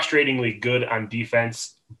frustratingly good on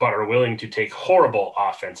defense, but are willing to take horrible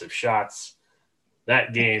offensive shots.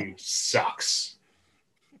 That game sucks.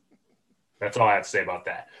 That's all I have to say about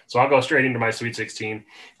that. So I'll go straight into my Sweet 16.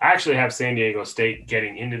 I actually have San Diego State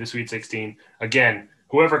getting into the Sweet 16. Again,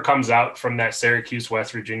 whoever comes out from that Syracuse,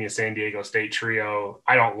 West Virginia, San Diego State trio,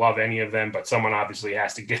 I don't love any of them, but someone obviously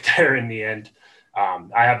has to get there in the end.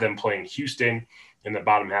 I have them playing Houston in the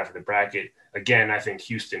bottom half of the bracket. Again, I think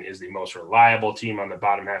Houston is the most reliable team on the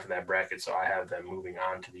bottom half of that bracket, so I have them moving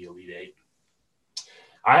on to the Elite Eight.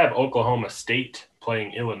 I have Oklahoma State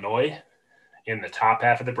playing Illinois in the top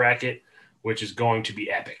half of the bracket, which is going to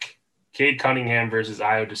be epic. Cade Cunningham versus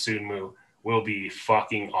Ayo Dosunmu will be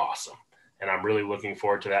fucking awesome, and I'm really looking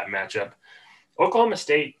forward to that matchup. Oklahoma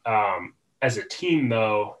State, as a team,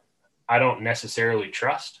 though, I don't necessarily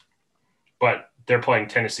trust, but they're playing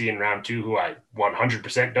Tennessee in round two, who I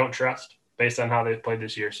 100% don't trust based on how they've played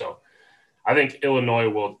this year. So I think Illinois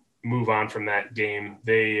will move on from that game.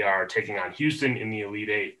 They are taking on Houston in the Elite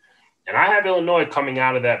Eight. And I have Illinois coming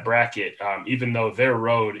out of that bracket, even though their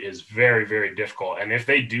road is very, very difficult. And if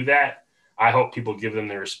they do that, I hope people give them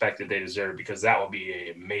the respect that they deserve, because that will be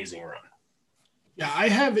an amazing run. Yeah, I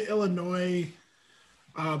have Illinois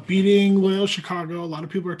beating Loyola Chicago. A lot of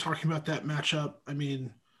people are talking about that matchup. I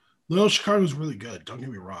mean, Loyola Chicago is really good. Don't get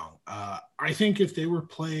me wrong. I think if they were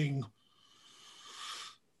playing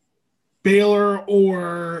Baylor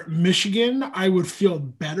or Michigan, I would feel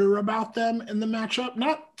better about them in the matchup.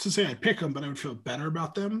 Not to say I'd pick them, but I would feel better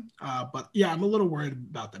about them. But yeah, I'm a little worried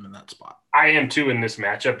about them in that spot. I am too in this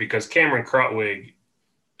matchup, because Cameron Krutwig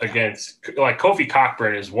against Kofi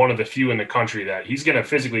Cockburn is one of the few in the country that he's going to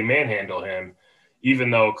physically manhandle him,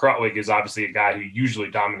 even though Krutwig is obviously a guy who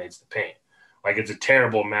usually dominates the paint. Like, it's a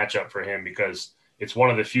terrible matchup for him, because it's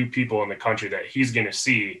one of the few people in the country that he's going to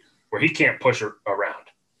see where he can't push around.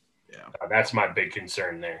 Yeah, that's my big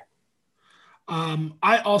concern there.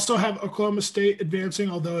 I also have Oklahoma State advancing,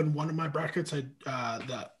 although in one of my brackets, I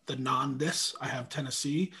have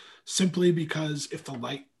Tennessee, simply because if the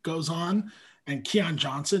light goes on and Keon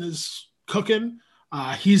Johnson is cooking,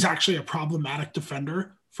 he's actually a problematic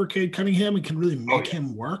defender for Cade Cunningham and can really make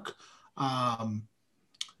him work.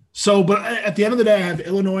 So, but at the end of the day, I have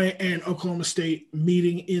Illinois and Oklahoma State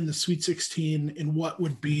meeting in the Sweet 16 in what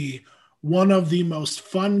would be one of the most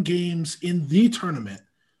fun games in the tournament,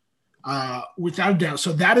 without a doubt.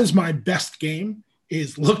 So that is my best game,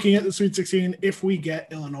 is looking at the Sweet 16 if we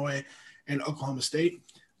get Illinois and Oklahoma State.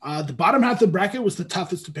 The bottom half of the bracket was the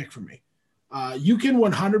toughest to pick for me. You can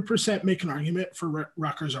 100% make an argument for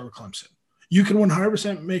Rutgers over Clemson. You can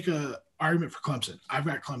 100% make an argument for Clemson. I've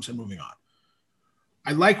got Clemson moving on.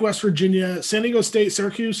 I like West Virginia, San Diego State,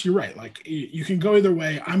 Syracuse. You're right. Like, you can go either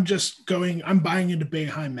way. I'm buying into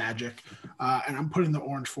Boeheim Magic, and I'm putting the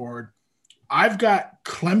orange forward. I've got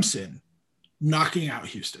Clemson knocking out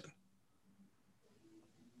Houston,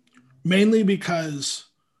 mainly because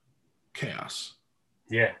chaos.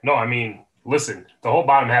 Yeah. No, I mean, listen, the whole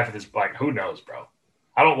bottom half of this, like, who knows, bro?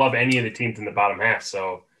 I don't love any of the teams in the bottom half,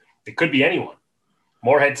 so it could be anyone.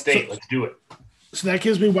 Morehead State, let's do it. So that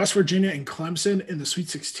gives me West Virginia and Clemson in the Sweet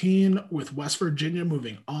 16, with West Virginia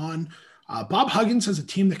moving on. Bob Huggins has a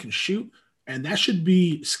team that can shoot, and that should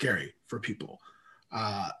be scary for people.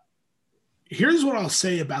 Here's what I'll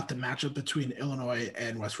say about the matchup between Illinois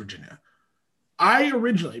and West Virginia. I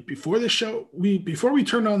originally, before we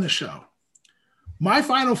turned on the show, my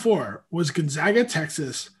Final Four was Gonzaga,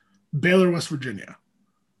 Texas, Baylor, West Virginia.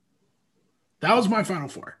 That was my Final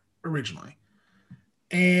Four originally.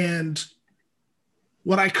 And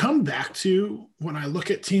what I come back to when I look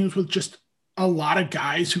at teams with just a lot of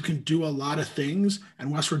guys who can do a lot of things,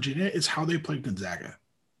 and West Virginia, is how they play Gonzaga.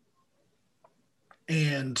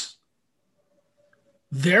 And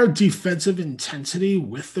their defensive intensity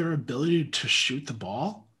with their ability to shoot the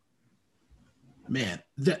ball, man,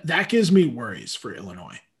 that gives me worries for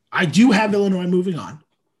Illinois. I do have Illinois moving on,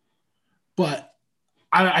 but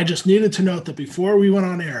I just needed to note that before we went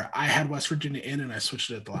on air, I had West Virginia in and I switched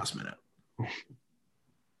it at the last minute.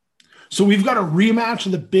 So we've got a rematch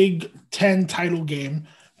of the Big Ten title game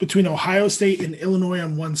between Ohio State and Illinois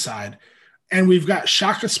on one side, and we've got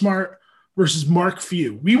Shaka Smart versus Mark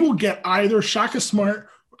Few. We will get either Shaka Smart,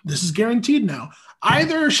 this is guaranteed now,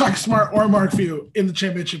 either Shaka Smart or Mark Few in the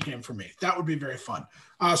championship game for me. That would be very fun.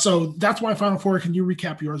 So that's my Final Four. Can you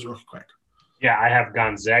recap yours real quick? Yeah, I have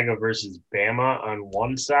Gonzaga versus Bama on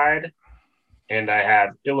one side, and I have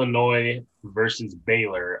Illinois versus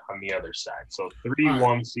Baylor on the other side. So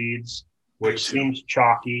 3-1 seeds, which seems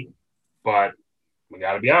chalky, but we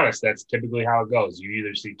got to be honest, that's typically how it goes. You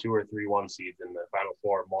either see 2 or 3-1 seeds in the Final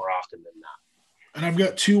Four more often than not. And I've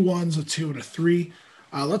got 2 1s, a 2, and a 3.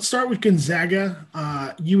 Let's start with Gonzaga.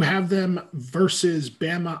 You have them versus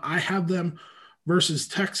Bama. I have them versus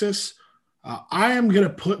Texas. I am going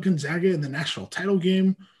to put Gonzaga in the national title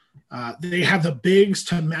game. They have the bigs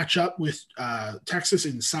to match up with Texas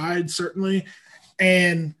inside, certainly.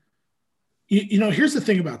 And, here's the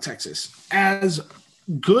thing about Texas. As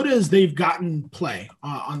good as they've gotten play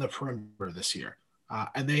on the perimeter this year,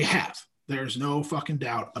 and they have, there's no fucking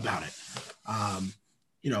doubt about it.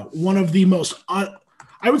 One of the most, I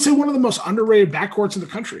would say one of the most underrated backcourts in the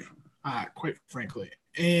country, quite frankly.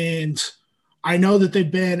 And I know that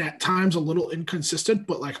they've been at times a little inconsistent,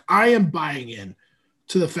 but I am buying in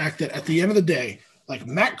to the fact that at the end of the day,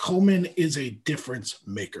 Matt Coleman is a difference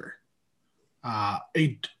maker,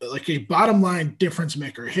 a bottom line difference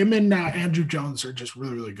maker. Him and Andrew Jones are just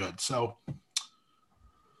really, really good. So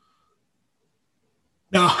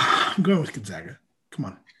no, I'm going with Gonzaga. Come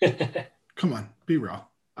on, be real.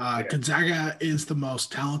 Gonzaga is the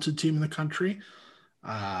most talented team in the country.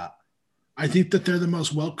 I think that they're the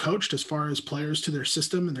most well-coached as far as players to their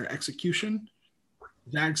system and their execution.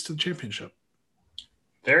 Zags to the championship.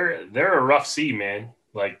 They're a rough sea, man.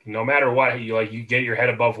 No matter what, you get your head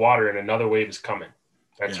above water and another wave is coming.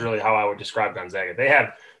 That's really how I would describe Gonzaga. They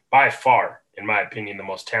have, by far, in my opinion, the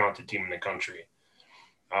most talented team in the country.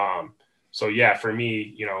 So, yeah, for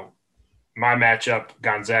me, my matchup,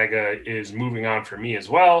 Gonzaga, is moving on for me as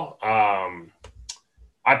well.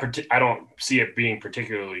 I don't see it being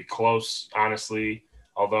particularly close, honestly,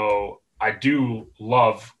 although I do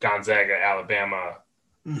love Gonzaga, Alabama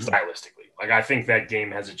stylistically. I think that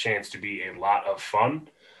game has a chance to be a lot of fun,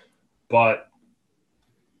 but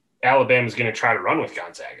Alabama's going to try to run with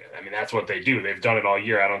Gonzaga. I mean, that's what they do. They've done it all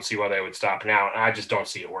year. I don't see why they would stop now, and I just don't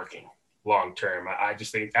see it working long term. I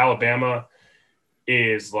just think Alabama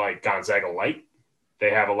is like Gonzaga light. They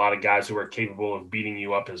have a lot of guys who are capable of beating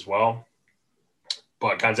you up as well.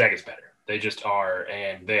 But Gonzaga's better. They just are,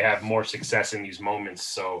 and they have more success in these moments.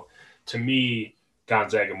 So, to me,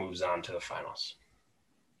 Gonzaga moves on to the finals.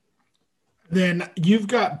 Then you've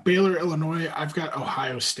got Baylor, Illinois. I've got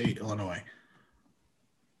Ohio State, Illinois.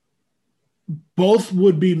 Both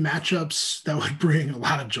would be matchups that would bring a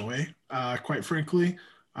lot of joy, quite frankly.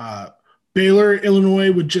 Baylor,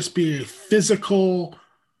 Illinois would just be a physical,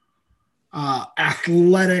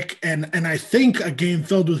 athletic, and I think a game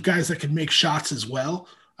filled with guys that can make shots as well.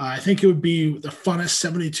 I think it would be the funnest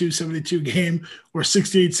 72-72 game or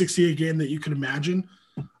 68-68 game that you could imagine.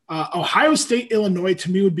 Ohio State, Illinois,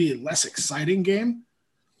 to me, would be a less exciting game,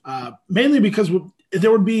 mainly because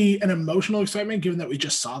there would be an emotional excitement given that we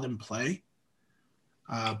just saw them play.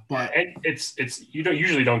 But and it's you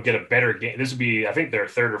usually don't get a better game. This would be, I think, their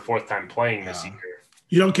third or fourth time playing this year.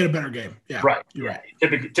 You don't get a better game. Yeah, right. You're right.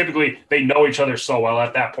 Typically, they know each other so well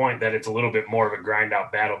at that point that it's a little bit more of a grind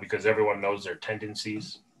out battle because everyone knows their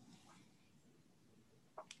tendencies.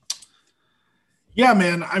 Yeah,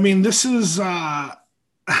 man. I mean, this is I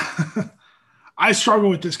struggle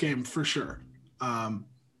with this game for sure.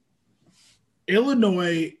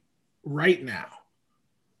 Illinois right now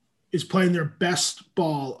is playing their best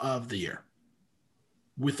ball of the year,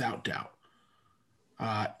 without doubt.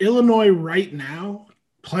 Illinois right now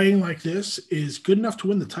playing like this is good enough to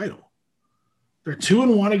win the title. They're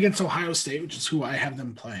 2-1 against Ohio State, which is who I have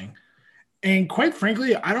them playing. And quite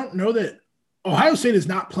frankly, I don't know that Ohio State is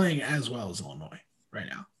not playing as well as Illinois right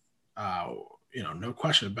now. No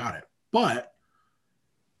question about it. But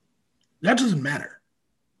that doesn't matter.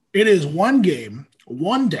 It is one game,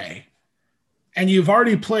 one day, and you've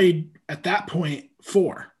already played at that point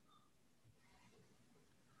 4.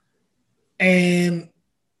 And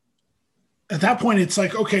at that point, it's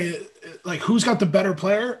like, okay, like who's got the better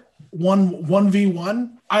player?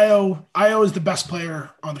 1v1. Io is the best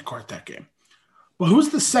player on the court that game. But who's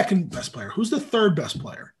the second best player? Who's the third best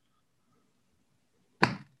player?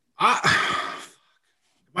 Am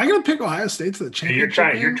I going to pick Ohio State to the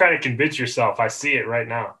championship game? You're trying to convince yourself. I see it right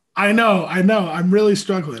now. I know. I'm really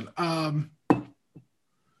struggling.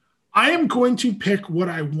 I am going to pick what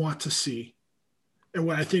I want to see and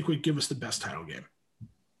what I think would give us the best title game,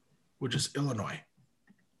 which is Illinois.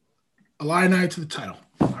 Illini to the title.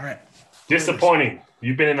 All right. Disappointing.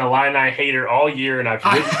 You've been an Illini hater all year, and I've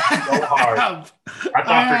ridden so hard.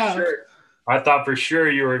 I thought for sure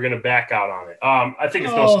you were going to back out on it. I think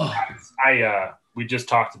it's no surprise. We just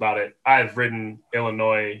talked about it. I've ridden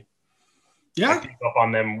Illinois. Yeah. I gave up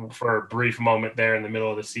on them for a brief moment there in the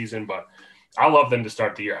middle of the season, but I love them to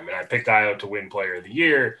start the year. I mean, I picked Io to win Player of the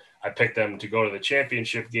Year. I picked them to go to the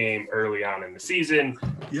championship game early on in the season.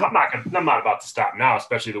 Yep. I'm not about to stop now,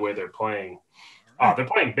 especially the way they're playing. They're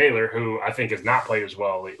playing Baylor, who I think has not played as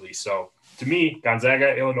well lately. So, to me,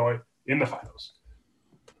 Gonzaga, Illinois in the finals.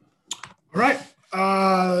 All right.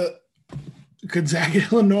 Gonzaga,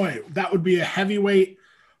 Illinois. That would be a heavyweight,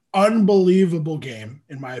 unbelievable game,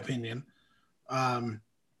 in my opinion.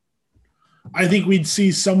 I think we'd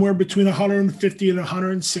see somewhere between 150 and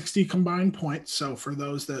 160 combined points. So for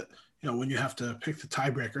those that, when you have to pick the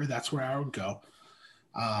tiebreaker, that's where I would go.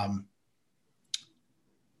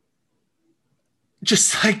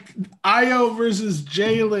 Just like Io versus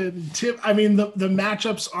Jalen, Tim. I mean, the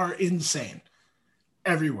matchups are insane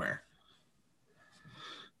everywhere.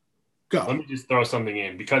 Go. Let me just throw something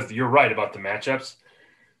in because you're right about the matchups.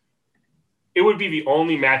 It would be the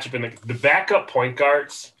only matchup in the backup point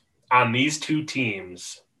guards on these two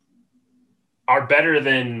teams are better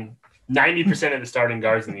than 90% of the starting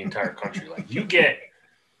guards in the entire country. Like you get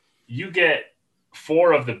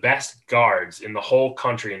 4 of the best guards in the whole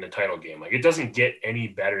country in the title game. Like it doesn't get any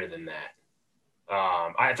better than that.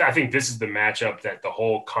 I think this is the matchup that the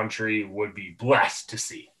whole country would be blessed to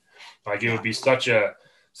see. Like it would be such a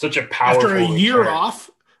powerful after a year return. Off.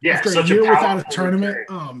 Yeah, after a year without a tournament.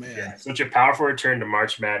 Return. Oh man, yeah, such a powerful return to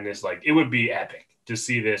March Madness. Like it would be epic to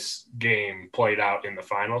see this game played out in the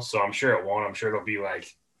finals. So I'm sure it won't. I'm sure it'll be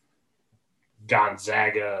like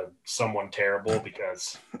Gonzaga, someone terrible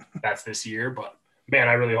because that's this year. But man,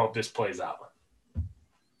 I really hope this plays out.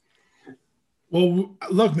 Well,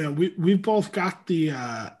 look, man, we both got the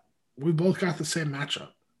same matchup.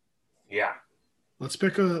 Yeah. Let's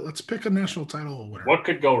pick a national title winner. What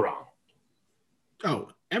could go wrong? Oh,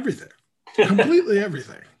 everything. Completely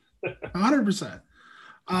everything. 100%.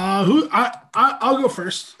 I'll go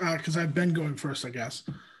first because I've been going first, I guess.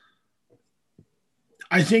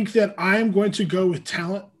 I think that I'm going to go with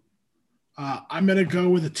talent. I'm going to go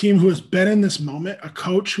with a team who has been in this moment, a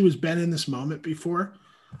coach who has been in this moment before.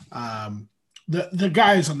 The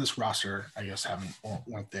guys on this roster, I guess,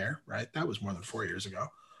 weren't there, right? That was more than 4 years ago.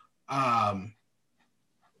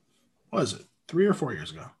 What was it? 3 or 4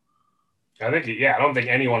 years ago? I don't think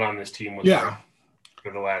anyone on this team was there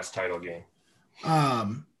for the last title game.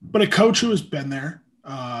 But a coach who has been there.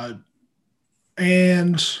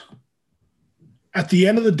 And at the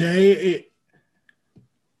end of the day,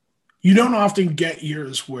 you don't often get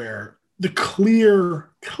years where the clear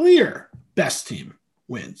best team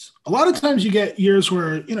wins. A lot of times you get years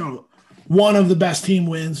where, one of the best team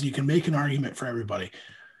wins and you can make an argument for everybody.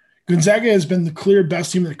 Gonzaga has been the clear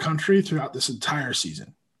best team in the country throughout this entire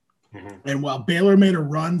season. Mm-hmm. And while Baylor made a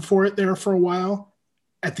run for it there for a while,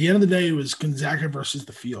 at the end of the day, it was Gonzaga versus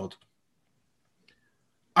the field.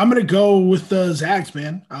 I'm going to go with the Zags,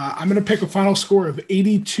 man. I'm going to pick a final score of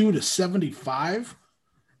 82-75.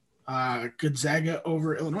 Gonzaga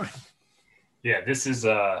over Illinois. Yeah, this is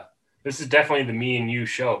definitely the me and you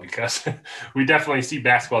show because we definitely see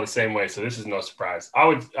basketball the same way. So this is no surprise. I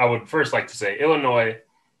would first like to say Illinois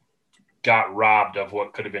got robbed of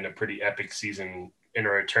what could have been a pretty epic season in a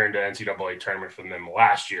return to NCAA tournament from them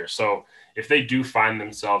last year. So if they do find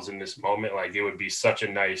themselves in this moment, like it would be such a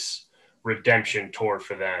nice redemption tour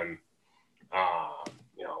for them,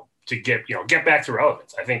 to get back to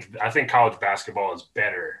relevance. I think college basketball is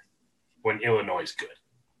better when Illinois is good.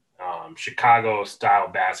 Chicago style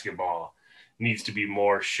basketball needs to be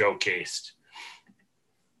more showcased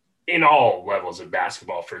in all levels of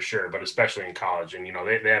basketball for sure, but especially in college. And,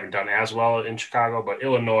 they haven't done as well in Chicago, but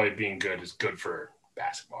Illinois being good is good for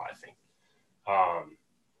basketball, I think.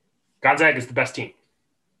 Gonzaga is the best team.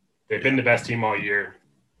 They've been the best team all year.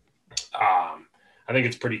 I think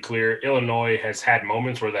it's pretty clear. Illinois has had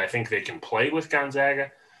moments where I think they can play with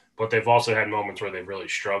Gonzaga, but they've also had moments where they've really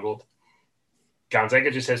struggled.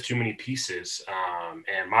 Gonzaga just has too many pieces,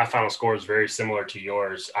 and my final score is very similar to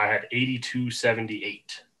yours. I had 82-78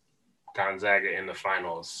 Gonzaga in the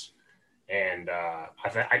finals, and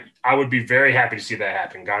I would be very happy to see that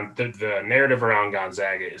happen. The narrative around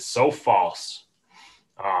Gonzaga is so false.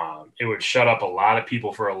 It would shut up a lot of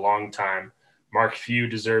people for a long time. Mark Few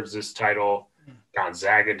deserves this title.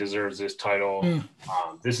 Gonzaga deserves this title.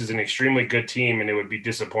 This is an extremely good team, and it would be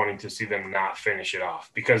disappointing to see them not finish it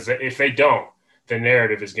off because if they don't, the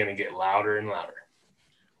narrative is going to get louder and louder.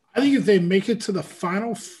 I think if they make it to the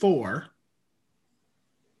Final Four,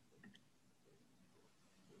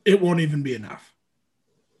 it won't even be enough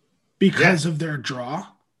because of their draw.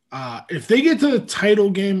 If they get to the title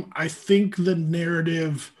game, I think the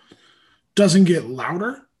narrative doesn't get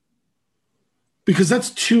louder because that's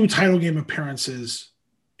 2 title game appearances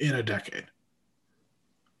in a decade.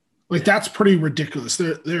 That's pretty ridiculous.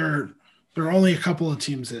 There are only a couple of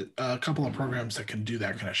teams a couple of programs that can do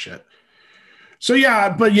that kind of shit. So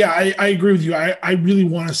I agree with you. I really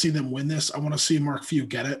want to see them win this. I want to see Mark Few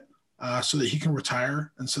get it so that he can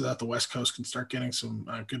retire and so that the West Coast can start getting some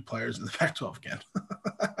good players in the Pac-12 again.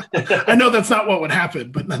 I know that's not what would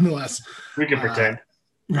happen, but nonetheless. We can pretend.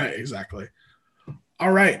 Right, exactly.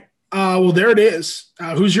 All right. Well, there it is.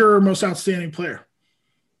 Who's your most outstanding player?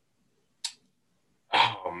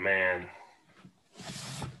 Oh, man.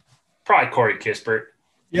 Probably Corey Kispert.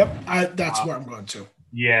 Yep, that's where I'm going to.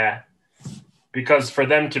 Yeah, because for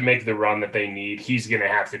them to make the run that they need, he's going to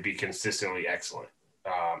have to be consistently excellent,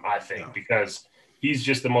 I think, because he's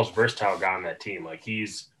just the most versatile guy on that team.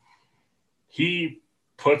 He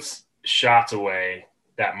puts shots away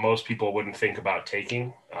that most people wouldn't think about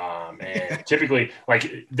taking. And typically,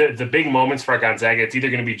 the big moments for Gonzaga, it's either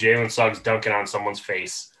going to be Jalen Suggs dunking on someone's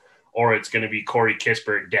face or it's going to be Corey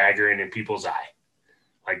Kispert daggering in people's eye.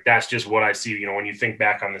 That's just what I see. When you think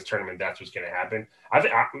back on this tournament, that's what's going to happen. I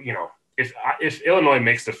think, if Illinois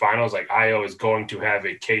makes the finals, Io is going to have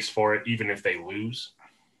a case for it, even if they lose.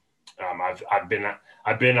 I've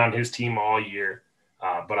been on his team all year,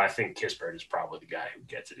 but I think Kispert is probably the guy who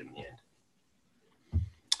gets it in the end.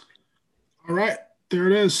 All right, there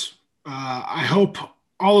it is. I hope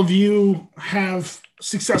all of you have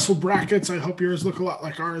successful brackets. I hope yours look a lot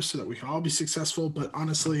like ours so that we can all be successful. But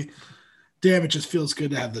honestly, damn, it just feels good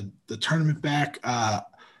to have the tournament back.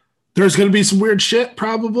 There's going to be some weird shit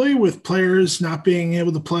probably with players not being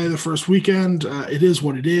able to play the first weekend. It is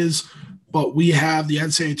what it is, but we have the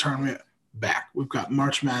NCAA tournament back. We've got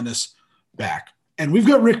March Madness back, and we've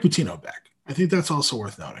got Rick Pitino back. I think that's also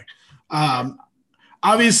worth noting.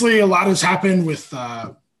 Obviously, a lot has happened with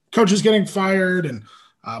coaches getting fired and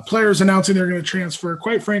players announcing they're going to transfer.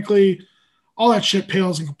 Quite frankly, all that shit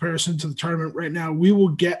pales in comparison to the tournament right now. We will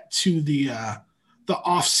get to the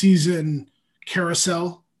off-season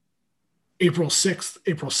carousel April 6th,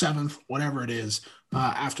 April 7th, whatever it is,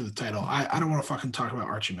 after the title. I don't want to fucking talk about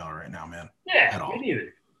Archie Miller right now, man. Yeah, at all. me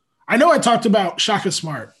neither. I know I talked about Shaka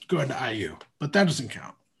Smart going to IU, but that doesn't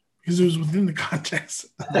count because it was within the context.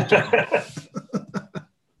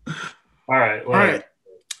 All right. All right.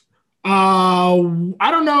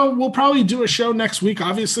 I don't know. We'll probably do a show next week,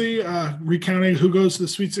 obviously, recounting who goes to the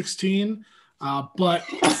Sweet 16. But,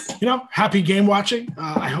 happy game watching.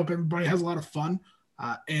 I hope everybody has a lot of fun.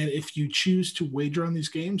 And if you choose to wager on these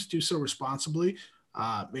games, do so responsibly.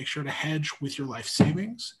 Make sure to hedge with your life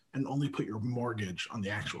savings and only put your mortgage on the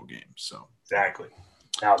actual game. So Exactly.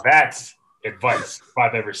 Now that's advice if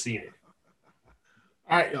I've ever seen it.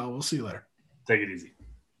 all right, y'all. We'll see you later. Take it easy.